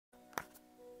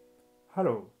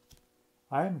Hello,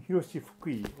 I am Hiroshi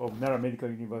Fukui of Nara Medical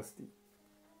University.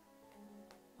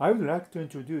 I would like to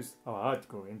introduce our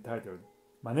article entitled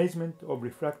Management of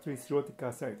Refractory Cirrhotic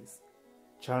Ascites,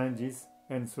 Challenges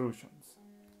and Solutions.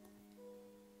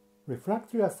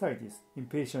 Refractory ascites in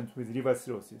patients with liver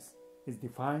cirrhosis is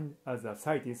defined as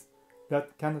ascites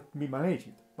that cannot be managed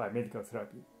by medical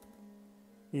therapy,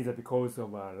 either because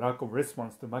of a lack of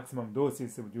response to maximum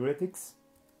doses of diuretics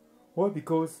or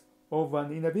because of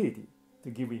an inability to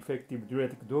give effective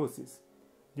diuretic doses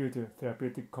due to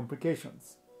therapeutic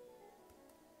complications.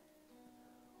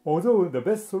 Although the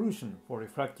best solution for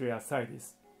refractory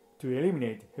ascites to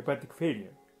eliminate hepatic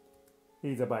failure,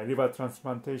 either by liver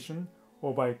transplantation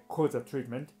or by causal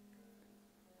treatment,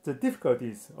 the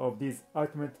difficulties of these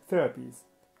ultimate therapies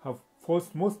have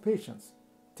forced most patients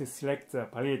to select the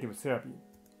palliative therapy,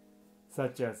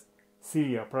 such as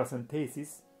serial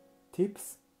paracentesis,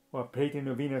 TIPS, or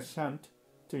peritoneovenous shunt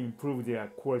to improve their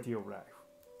quality of life.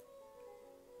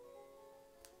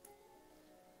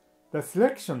 The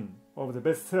selection of the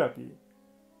best therapy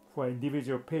for an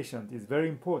individual patient is very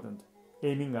important,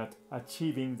 aiming at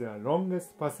achieving the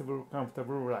longest possible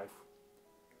comfortable life.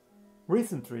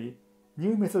 Recently,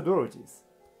 new methodologies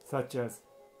such as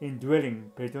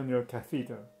indwelling peritoneal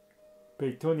catheter,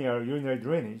 peritoneal-urinary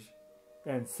drainage,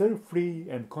 and cell-free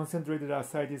and concentrated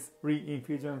ascites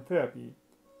reinfusion therapy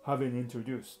have been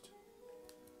introduced.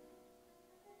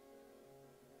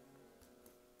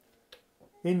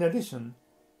 In addition,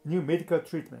 new medical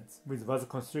treatments with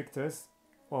vasoconstrictors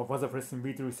or vasopressin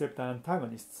B2 receptor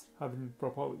antagonists have been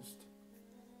proposed.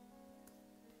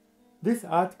 This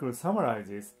article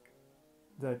summarizes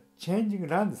the changing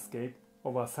landscape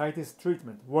of ascites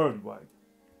treatment worldwide,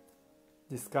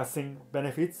 discussing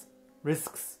benefits,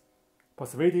 risks,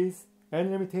 possibilities, and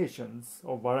limitations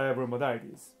of variable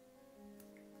modalities.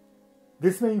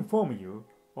 This may inform you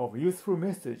of useful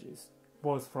messages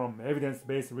both from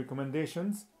evidence-based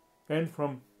recommendations and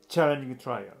from challenging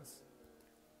trials.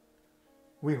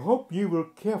 We hope you will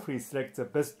carefully select the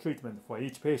best treatment for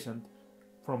each patient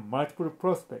from multiple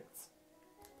prospects,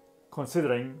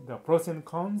 considering the pros and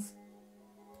cons,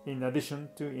 in addition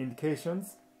to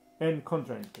indications and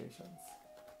contraindications.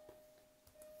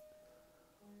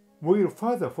 We will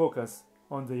further focus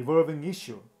on the evolving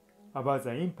issue about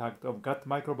the impact of gut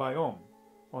microbiome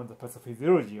on the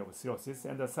pathophysiology of cirrhosis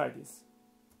and ascites.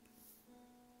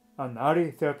 An early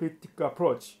therapeutic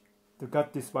approach to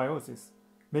gut dysbiosis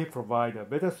may provide a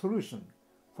better solution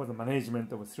for the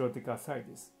management of cirrhotic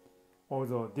ascites,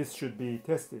 although this should be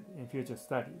tested in future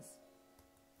studies.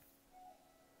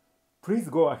 Please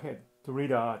go ahead to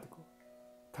read our article,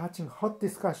 touching hot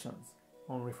discussions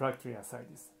on refractory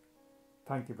ascites.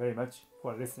 Thank you very much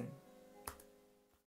for listening.